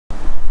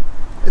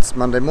It's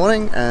Monday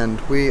morning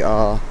and we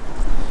are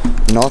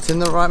not in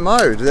the right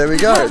mode. There we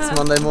go. It's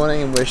Monday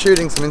morning and we're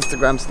shooting some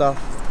Instagram stuff.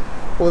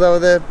 Although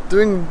they're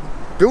doing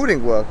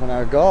building work on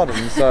our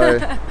garden, so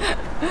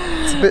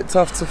it's a bit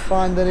tough to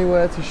find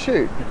anywhere to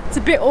shoot. It's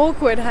a bit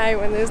awkward, hey,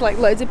 when there's like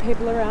loads of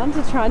people around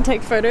to try and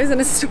take photos in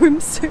a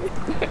swimsuit.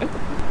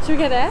 Should we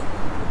go there?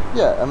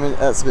 Yeah, I mean,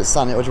 it's a bit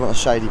sunny, or do you want a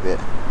shady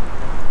bit?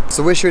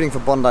 So we're shooting for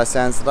Bondi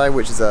Sands today,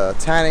 which is a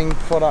tanning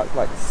product,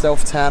 like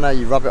self-tanner.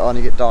 You rub it on,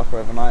 you get darker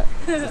overnight,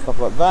 and stuff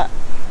like that.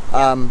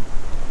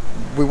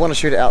 We want to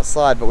shoot it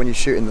outside, but when you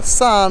shoot in the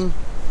sun,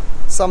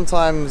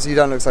 sometimes you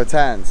don't look so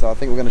tan. So I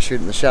think we're going to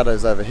shoot in the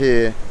shadows over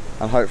here,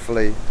 and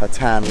hopefully her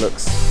tan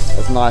looks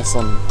as nice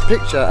on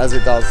picture as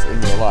it does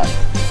in real life.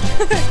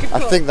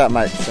 I think that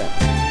makes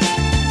sense.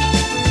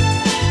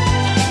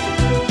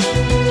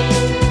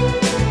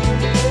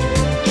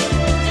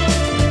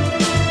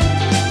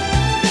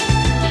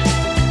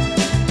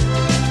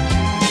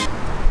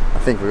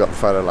 I think we got the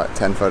photo like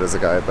 10 photos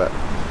ago, but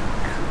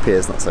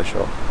Pia's not so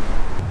sure.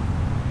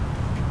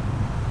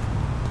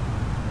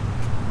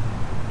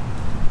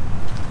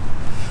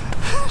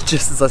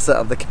 Just as I set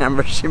up the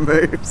camera, she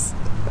moves.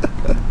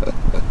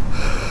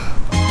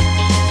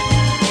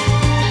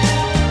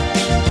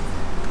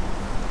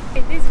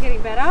 These are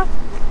getting better.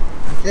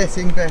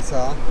 Getting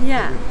better?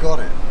 Yeah. We've got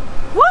it.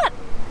 What?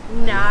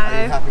 No.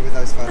 Are you happy with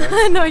those photos?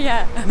 Not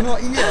yet.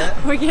 Not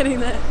yet? We're getting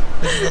there.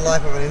 This is the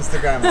life of an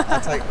Instagrammer. I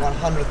take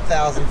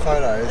 100,000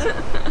 photos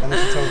and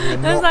then she tells me you're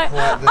not like,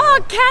 quite there. oh,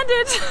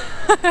 candid!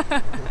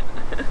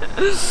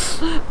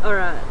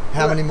 Alright.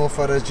 How many more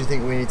photos do you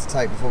think we need to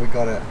take before we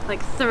got it?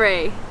 Like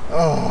 3.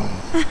 Oh.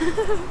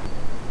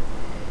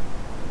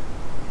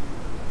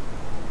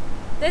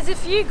 There's a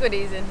few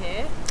goodies in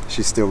here.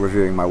 She's still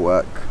reviewing my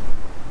work.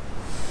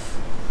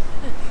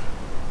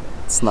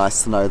 It's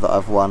nice to know that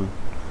I've won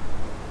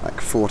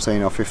like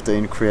 14 or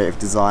 15 creative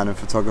design and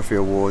photography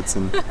awards,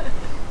 and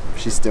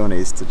she still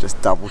needs to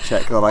just double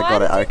check that I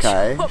got it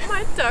okay. Why did you put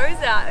my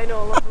toes out in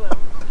all of them?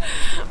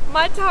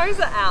 My toes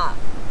are out.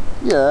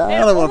 Yeah,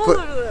 I don't want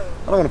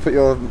to put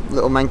your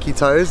little manky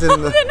toes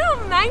in the... They're not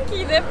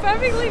manky, they're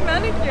perfectly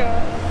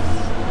manicured.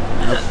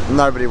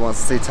 Nobody wants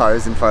to see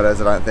toes in photos,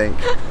 I don't think.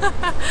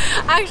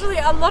 Actually,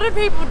 a lot of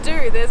people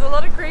do. There's a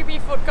lot of creepy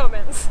foot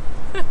comments.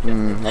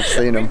 I've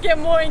seen them. We'd get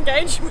more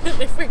engagement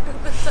if we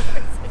put the toes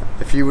in.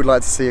 If you would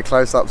like to see a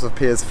close-ups of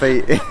Pia's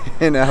feet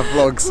in our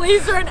vlogs,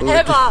 please don't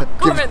ever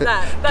comment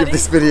that. Give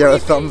this video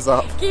creepy. a thumbs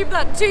up. Keep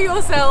that to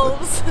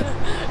yourselves.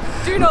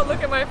 Do not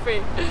look at my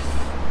feet.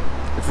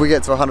 If we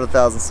get to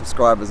 100,000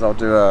 subscribers, I'll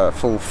do a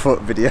full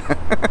foot video.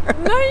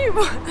 No, you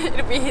won't.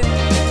 It'll be his.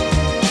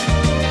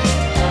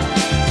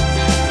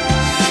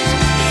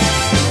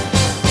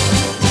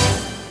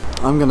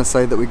 I'm gonna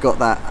say that we got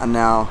that, and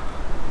now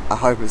I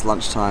hope it's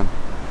lunchtime.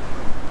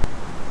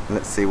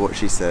 Let's see what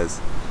she says.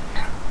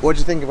 What do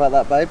you think about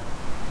that, babe?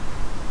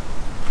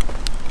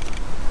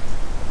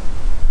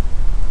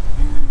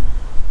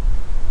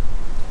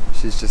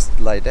 She's just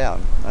laid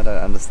down. I don't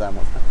understand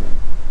what's happening.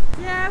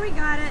 Yeah, we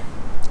got it.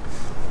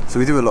 So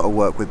we do a lot of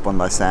work with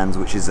Bondi Sands,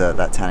 which is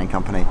that tanning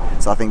company.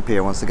 So I think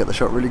Pia wants to get the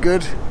shot really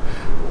good.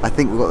 I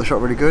think we got the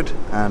shot really good,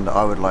 and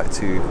I would like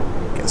to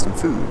get some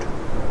food.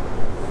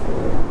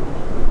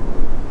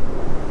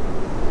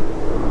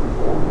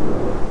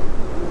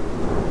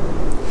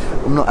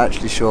 I'm not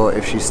actually sure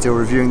if she's still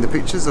reviewing the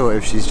pictures or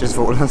if she's just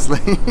fallen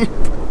asleep.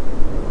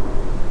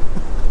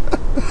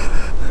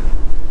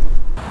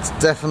 It's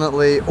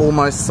definitely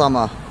almost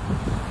summer.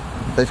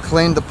 They've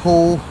cleaned the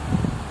pool,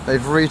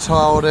 they've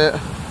retiled it,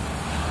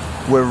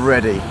 we're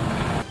ready.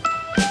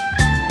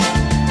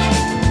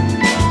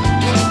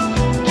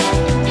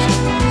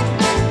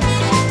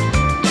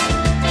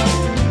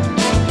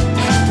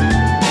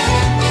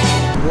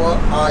 What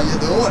are you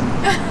doing?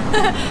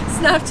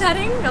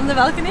 Snapchatting on the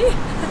balcony.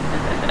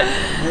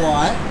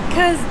 Why?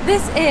 Because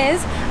this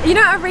is, you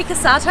know Arika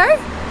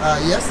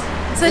Yes.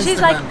 So Instagram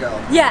she's like, girl.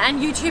 yeah, and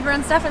YouTuber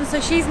and stuff, and so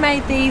she's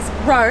made these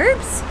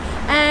robes,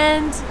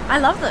 and I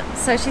love them.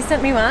 So she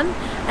sent me one,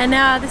 and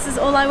now this is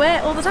all I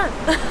wear all the time.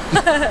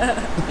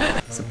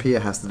 So Pia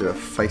has to do a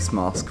face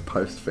mask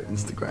post for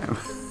Instagram.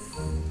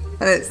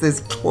 And it's this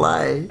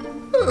clay.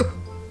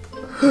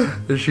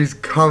 And she's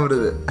covered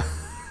in it.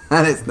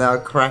 And it's now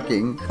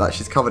cracking. Like,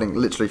 she's covered in,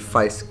 literally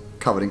face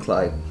covered in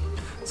clay.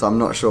 So I'm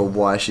not sure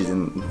why she's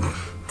in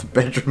the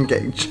bedroom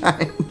getting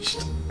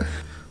changed.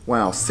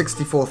 Wow,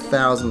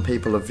 64,000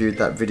 people have viewed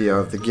that video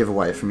of the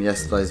giveaway from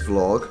yesterday's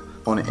vlog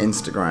on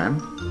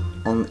Instagram.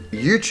 On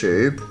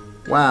YouTube,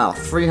 wow,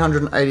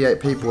 388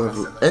 people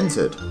have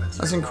entered.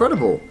 That's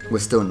incredible. We're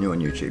still new on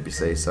YouTube, you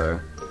see, so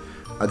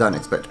I don't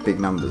expect big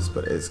numbers,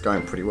 but it's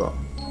going pretty well.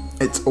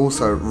 It's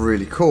also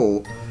really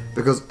cool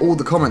because all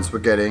the comments we're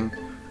getting,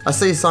 I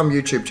see some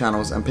YouTube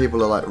channels and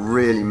people are like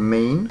really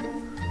mean,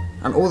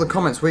 and all the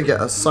comments we get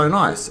are so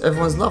nice.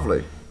 Everyone's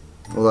lovely.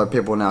 Although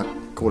people are now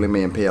calling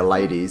me and Pia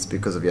ladies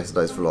because of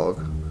yesterday's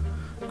vlog.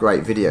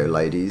 Great video,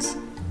 ladies.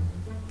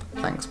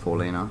 Thanks,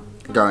 Paulina.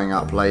 Going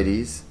up,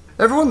 ladies.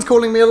 Everyone's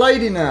calling me a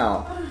lady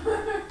now.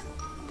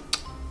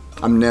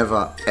 I'm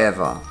never,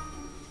 ever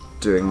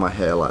doing my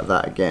hair like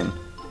that again.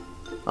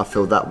 I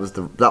feel that was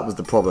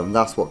the problem.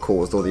 That's what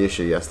caused all the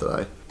issue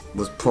yesterday.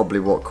 Was probably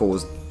what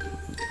caused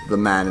the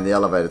man in the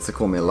elevator to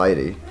call me a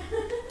lady.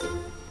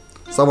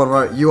 Someone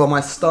wrote, "You are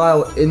my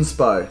style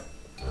inspo."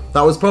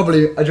 That was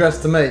probably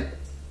addressed to me.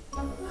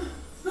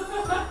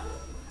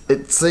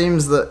 It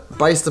seems that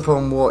based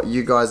upon what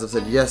you guys have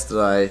said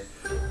yesterday,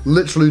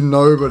 literally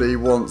nobody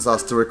wants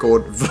us to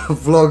record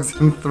vlogs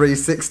in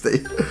 360,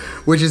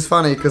 which is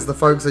funny because the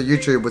folks at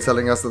YouTube were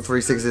telling us that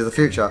 360 is the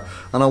future,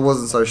 and I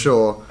wasn't so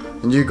sure,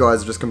 and you guys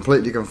have just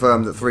completely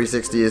confirmed that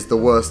 360 is the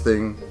worst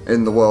thing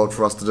in the world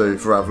for us to do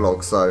for our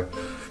vlogs, so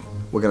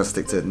we're going to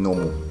stick to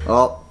normal.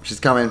 Oh, she's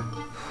coming.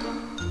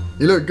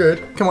 You look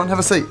good. Come on, have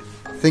a seat.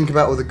 Think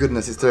about all the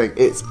goodness it's doing.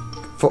 It's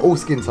for all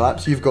skin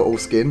types. You've got all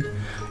skin.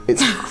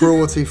 It's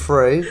cruelty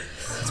free.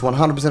 It's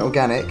 100%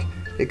 organic.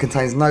 It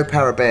contains no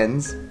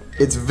parabens.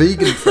 It's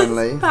vegan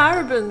friendly.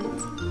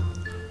 Parabens.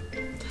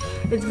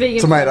 It's vegan.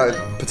 Tomato,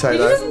 friendly.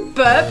 potato. Did you just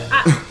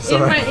burp in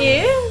my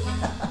ear?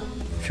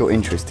 If you're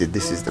interested,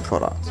 this is the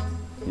product.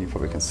 You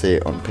probably can see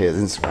it on PIA's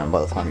Instagram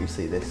by the time you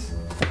see this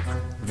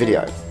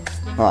video.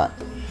 Alright,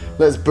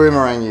 let's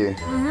boomerang you.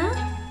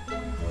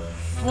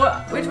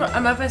 What? Which one?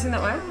 Am I facing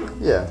that way?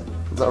 Yeah,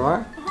 is that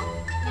right?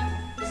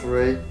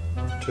 3,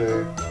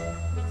 2.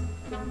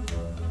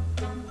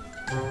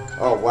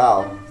 Oh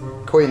wow,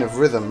 queen of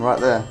rhythm right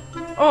there.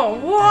 Oh,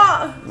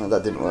 what? No,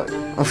 that didn't work.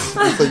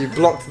 So you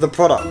blocked the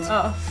product.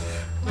 Oh.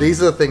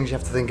 These are the things you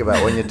have to think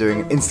about when you're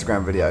doing an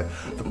Instagram video.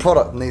 The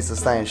product needs to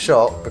stay in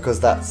shot because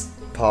that's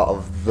part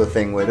of the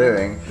thing we're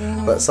doing.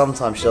 But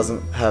sometimes she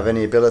doesn't have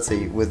any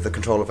ability with the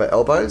control of her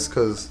elbows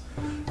because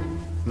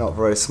not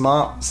very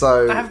smart.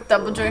 So I have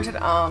double jointed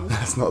arms.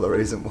 that's not the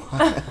reason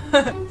why.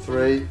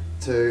 3,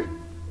 2.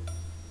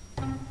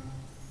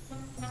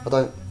 I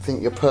don't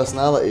think your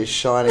personality is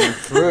shining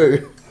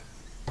through.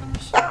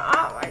 Shut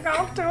up, I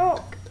can't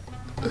talk.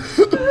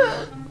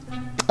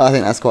 I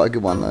think that's quite a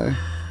good one though.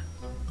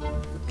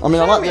 I mean,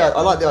 I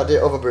like the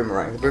idea of a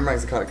boomerang. The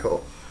boomerangs are kind of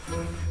cool.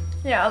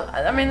 Yeah,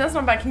 I mean that's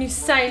not bad. Can you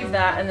save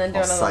that and then do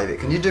another? I'll save it.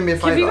 Can you do me a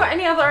favour? Have you got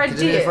any other ideas?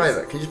 Can you do me a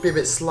favour? Can you just be a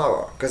bit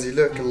slower? Because you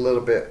look a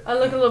little bit... I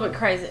look a little bit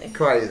crazy.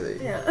 Crazy.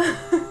 Yeah.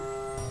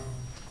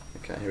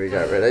 Okay, here we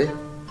go. Ready?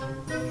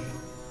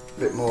 A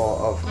bit more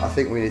of... I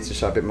think we need to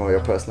show a bit more of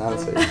your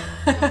personality.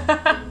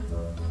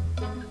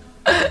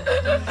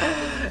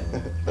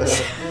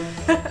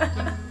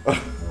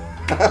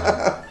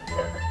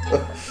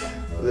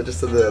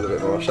 Just a little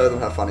bit more. Show them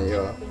how funny you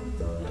are.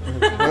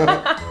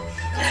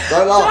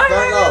 Don't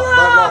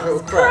laugh, it will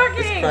crack.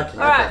 It's cracking.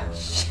 Alright.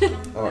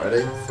 Alright,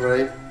 ready?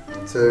 3,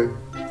 2.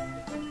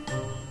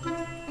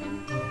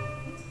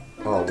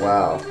 Oh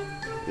wow.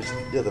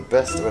 You're the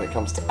best when it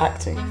comes to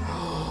acting.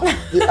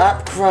 The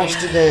app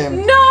crashed again.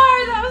 No,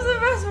 that was the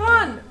best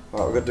one.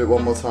 Alright, we're going to do it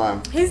one more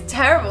time. He's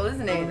terrible,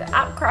 isn't he? The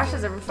app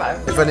crashes every 5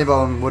 minutes. If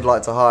anyone would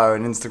like to hire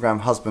an Instagram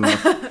husband,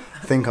 I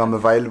think I'm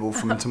available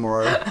from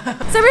tomorrow.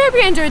 So we hope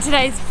you enjoyed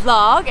today's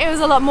vlog. It was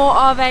a lot more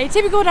of a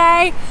typical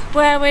day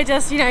where we're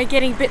just, you know,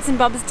 getting bits and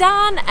bobs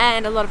done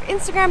and a lot of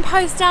Instagram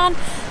posts done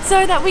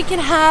so that we can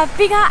have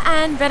bigger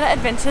and better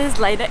adventures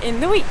later in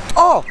the week.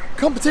 Oh,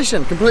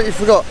 competition, completely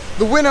forgot.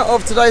 The winner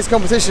of today's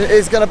competition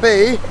is going to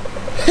be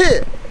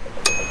here,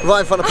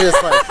 right in front of Pia's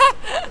face.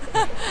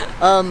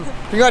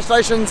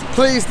 Congratulations,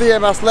 please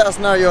DM us, let us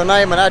know your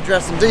name and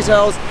address and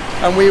details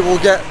and we will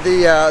get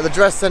the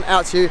dress sent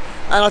out to you.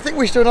 And I think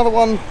we should do another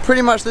one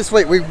pretty much this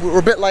week. We were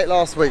a bit late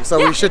last week, so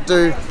we should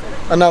do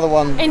another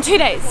one. In 2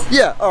 days.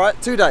 Yeah,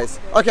 alright, 2 days.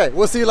 Okay,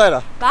 we'll see you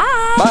later.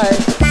 Bye.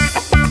 Bye.